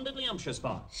Scrumdiddlyumptious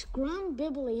bar.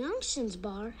 Scrumdiddlyumptious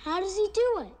bar? How does he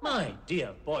do it? My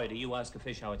dear boy, do you ask a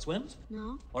fish how it swims?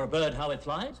 No. Or a bird how it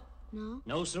flies? No.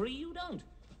 No, sirree, you don't.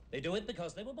 They do it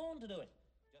because they were born to do it.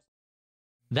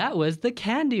 That was The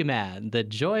Candyman, the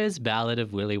joyous ballad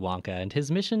of Willy Wonka and his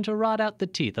mission to rot out the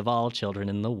teeth of all children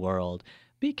in the world.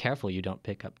 Be careful you don't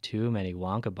pick up too many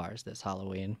Wonka bars this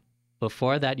Halloween.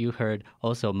 Before that, you heard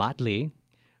Ozo Motley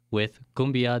with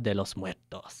Cumbia de los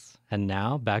Muertos. And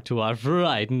now, back to our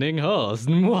frightening host.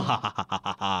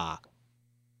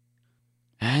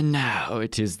 And now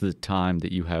it is the time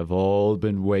that you have all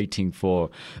been waiting for.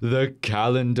 The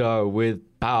calendar with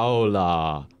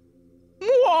Paola.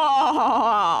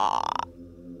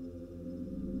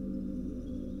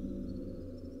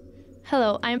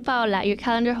 Hello, I'm Paola, your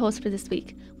calendar host for this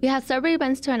week. We have several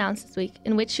events to announce this week,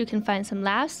 in which you can find some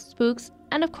laughs, spooks,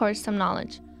 and of course, some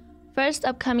knowledge. First,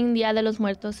 upcoming Dia de los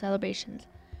Muertos celebrations.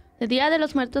 The Dia de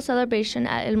los Muertos celebration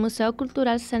at El Museo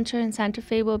Cultural Center in Santa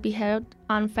Fe will be held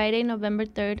on Friday, November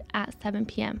 3rd at 7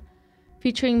 p.m.,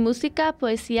 featuring música,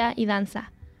 poesía, y danza.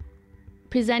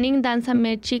 Presenting Danza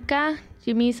Mexica,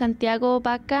 Jimmy Santiago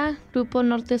Vaca, Grupo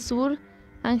Norte Sur,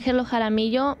 Angelo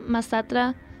Jaramillo,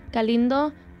 Masatra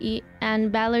Galindo,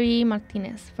 and Valerie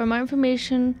Martinez. For more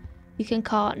information, you can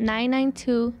call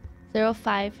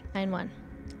 992-0591.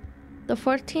 The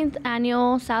 14th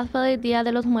annual South Valley Dia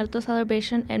de los Muertos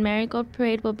celebration and Marigold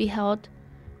Parade will be held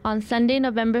on Sunday,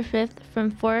 November 5th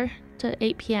from 4 to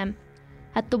 8 p.m.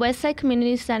 at the Westside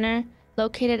Community Center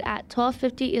located at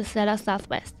 1250 Isleta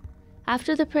Southwest.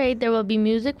 After the parade, there will be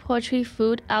music, poetry,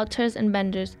 food, outdoors, and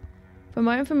vendors. For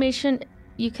more information,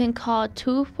 you can call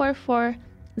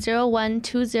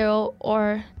 244-0120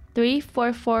 or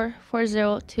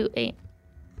 344-4028.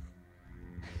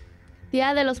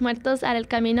 Dia de los Muertos at El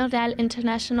Camino Real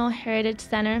International Heritage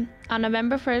Center on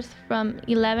November 1st from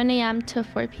 11 a.m. to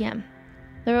 4 p.m.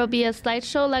 There will be a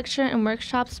slideshow, lecture, and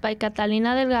workshops by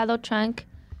Catalina Delgado Trunk,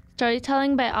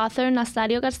 storytelling by author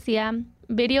Nazario Garcia,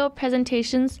 video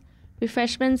presentations,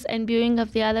 refreshments, and viewing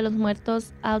of Dia de los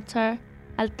Muertos altar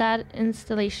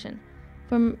installation.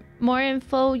 For more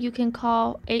info, you can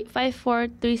call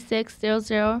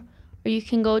 854-3600 or you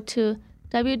can go to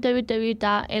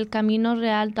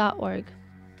www.elcaminoreal.org.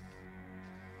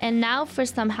 And now for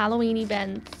some Halloween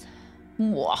events.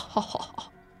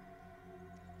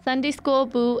 Sunday School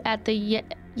Boo at the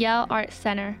Yale Art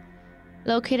Center,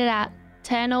 located at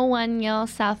 1001 Yale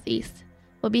Southeast,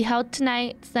 will be held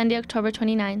tonight, Sunday, October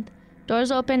 29th,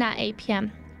 Doors open at 8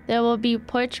 p.m. There will be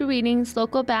poetry readings,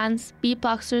 local bands,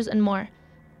 beatboxers, and more.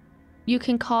 You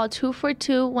can call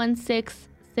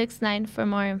 242-1669 for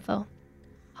more info.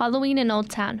 Halloween in Old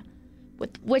Town,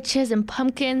 with witches and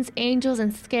pumpkins, angels,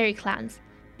 and scary clowns.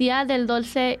 Dia del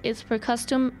Dulce is for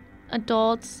costume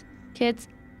adults, kids,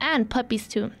 and puppies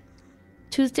too.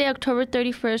 Tuesday, October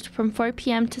 31st from 4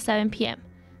 p.m. to 7 p.m.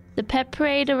 The pet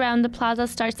parade around the plaza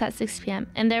starts at 6 p.m.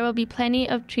 and there will be plenty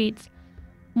of treats.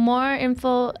 More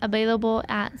info available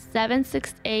at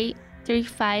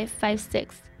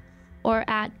 768-3556 or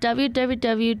at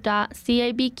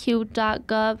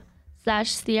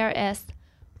www.cabq.gov/CRS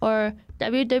or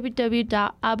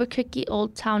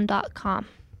www.albuquerqueoldtown.com.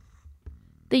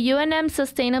 The UNM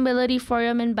Sustainability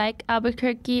Forum and Bike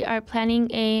Albuquerque are planning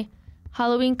a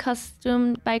Halloween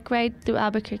costume bike ride through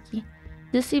Albuquerque.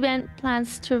 This event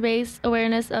plans to raise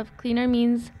awareness of cleaner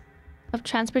means of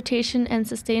transportation and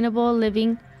sustainable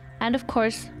living, and of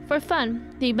course, for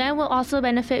fun. The event will also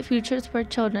benefit Futures for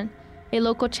Children, a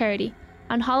local charity.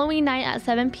 On Halloween night at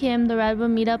 7 p.m., the ride will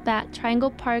meet up at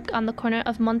Triangle Park on the corner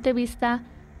of Monte Vista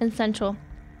and Central.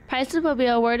 Prizes will be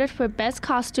awarded for best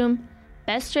costume,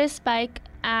 best dressed bike,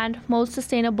 and most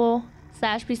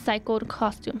sustainable/recycled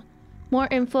costume. More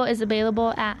info is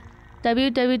available at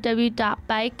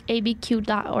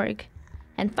www.bikeabq.org.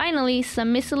 And finally,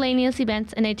 some miscellaneous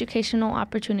events and educational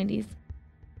opportunities.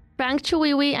 Frank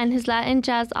Chiwiwi and his Latin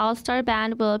Jazz All-Star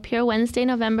Band will appear Wednesday,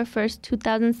 November 1st,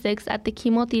 2006 at the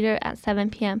Chemo Theater at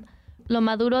 7 p.m. Lo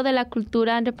Maduro de la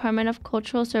Cultura Department of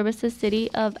Cultural Services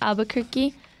City of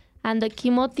Albuquerque and the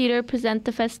Chemo Theater present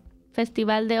the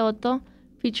Festival de Otto,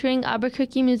 featuring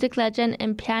Albuquerque music legend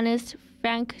and pianist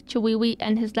Frank Chiwiwi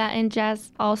and his Latin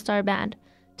Jazz All-Star Band.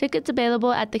 Tickets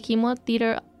available at the Chemo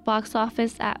Theater box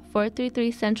office at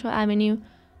 433 Central Avenue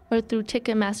or through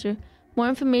Ticketmaster. More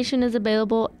information is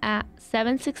available at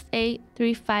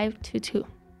 768-3522.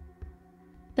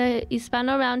 The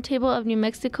Hispano Roundtable of New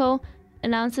Mexico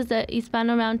announces the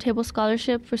Hispano Roundtable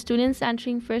Scholarship for students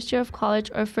entering first year of college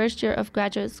or first year of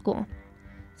graduate school.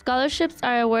 Scholarships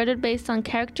are awarded based on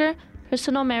character,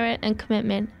 personal merit, and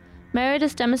commitment. Merit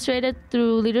is demonstrated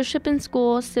through leadership in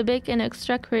school, civic and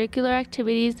extracurricular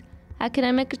activities,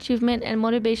 academic achievement, and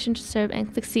motivation to serve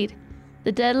and succeed.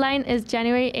 The deadline is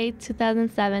January 8,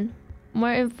 2007.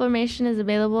 More information is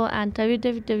available at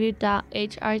www.hrtnm.org.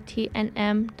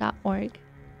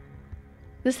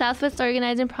 The Southwest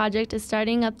Organizing Project is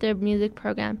starting up their music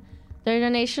program. Their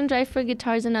donation drive for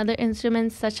guitars and other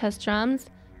instruments such as drums,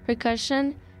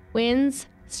 percussion, winds,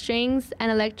 strings, and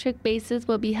electric basses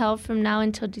will be held from now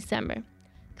until December.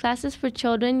 Classes for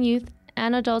children, youth,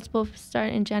 and adults will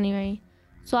start in January.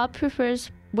 SWAP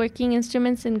prefers working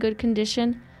instruments in good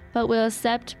condition, but will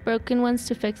accept broken ones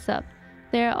to fix up.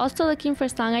 They are also looking for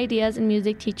song ideas and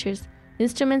music teachers.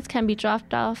 Instruments can be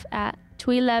dropped off at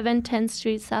 211 10th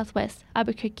Street Southwest,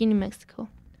 Albuquerque, New Mexico.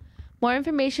 More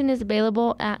information is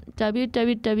available at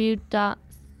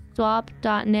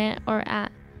www.swap.net or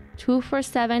at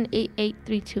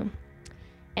 247-8832.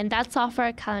 And that's all for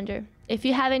our calendar. If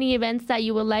you have any events that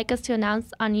you would like us to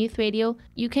announce on Youth Radio,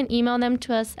 you can email them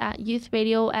to us at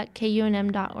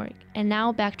youthradio@kunm.org. And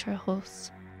now back to our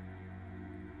hosts.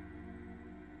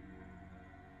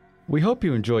 We hope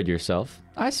you enjoyed yourself.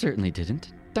 I certainly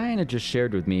didn't. Diana just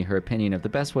shared with me her opinion of the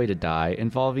best way to die,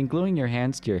 involving gluing your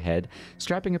hands to your head,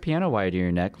 strapping a piano wire to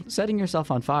your neck, setting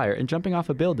yourself on fire, and jumping off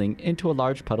a building into a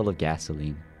large puddle of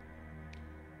gasoline.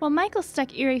 Well, Michael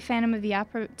stuck eerie Phantom of the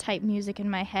Opera type music in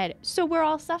my head, so we're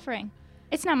all suffering.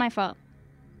 It's not my fault.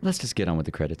 Let's just get on with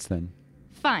the credits then.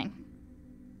 Fine.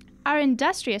 Our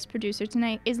industrious producer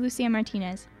tonight is Lucia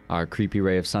Martinez. Our creepy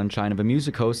ray of sunshine of a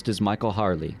music host is Michael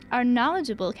Harley. Our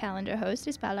knowledgeable calendar host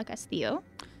is Paula Castillo.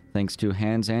 Thanks to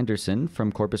Hans Anderson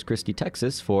from Corpus Christi,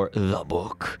 Texas for The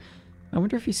Book. I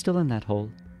wonder if he's still in that hole.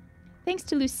 Thanks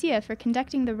to Lucia for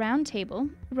conducting the roundtable,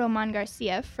 Roman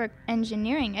Garcia for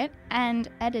engineering it and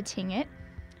editing it,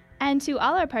 and to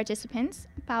all our participants,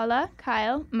 Paula,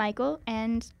 Kyle, Michael,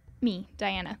 and me,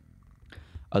 Diana.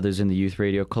 Others in the Youth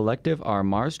Radio Collective are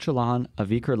Mars Chalan,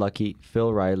 Avikar Lucky,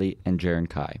 Phil Riley, and Jaren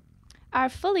Kai. Our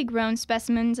fully grown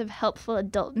specimens of helpful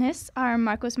adultness are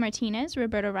Marcos Martinez,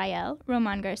 Roberto Rael,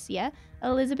 Roman Garcia,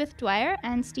 Elizabeth Dwyer,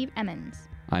 and Steve Emmons.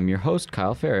 I'm your host,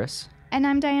 Kyle Ferris. And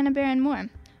I'm Diana Barron-Moore.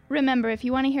 Remember, if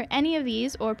you want to hear any of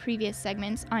these or previous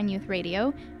segments on Youth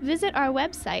Radio, visit our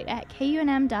website at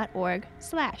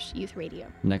kunm.org/youthradio.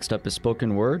 Next up is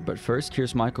Spoken Word, but first,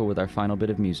 here's Michael with our final bit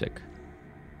of music.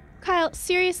 Kyle,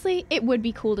 seriously, it would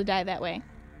be cool to die that way.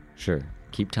 Sure.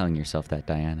 Keep telling yourself that,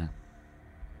 Diana.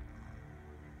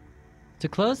 To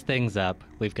close things up,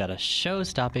 we've got a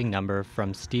show-stopping number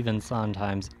from Stephen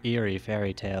Sondheim's eerie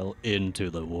fairy tale, Into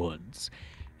the Woods.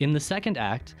 In the second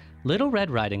act, Little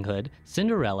Red Riding Hood,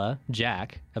 Cinderella,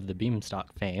 Jack, of the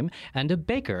Beanstalk fame, and a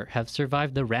baker have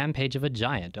survived the rampage of a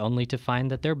giant, only to find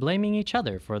that they're blaming each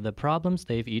other for the problems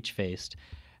they've each faced,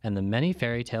 and the many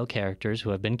fairy tale characters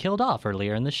who have been killed off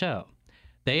earlier in the show.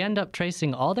 They end up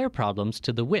tracing all their problems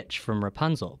to the witch from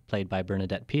Rapunzel, played by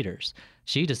Bernadette Peters.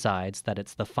 She decides that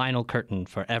it's the final curtain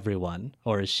for everyone,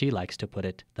 or as she likes to put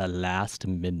it, the last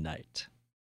midnight.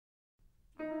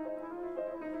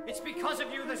 It's because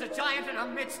of you there's a giant in our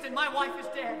midst and my wife is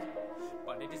dead.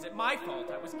 But it isn't my fault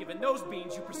I was given those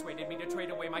beans you persuaded me to trade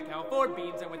away my cow for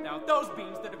beans, and without those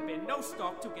beans there'd have been no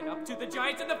stalk to get up to the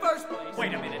giants in the first place.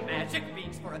 Wait a minute, magic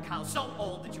beans for a cow so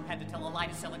old that you had to tell a lie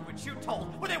to sell it, which you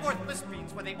told. Were they worthless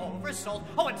beans? Were they oversold?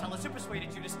 Oh, and tell us who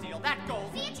persuaded you to steal that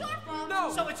gold. See, it's your fault.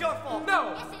 No! So it's your fault.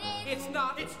 No! Yes, it is. It's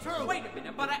not. It's true. Wait a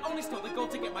minute, but I only stole the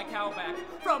gold to get my cow back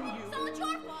from you. So it's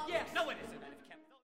your fault. Yes. No, it isn't.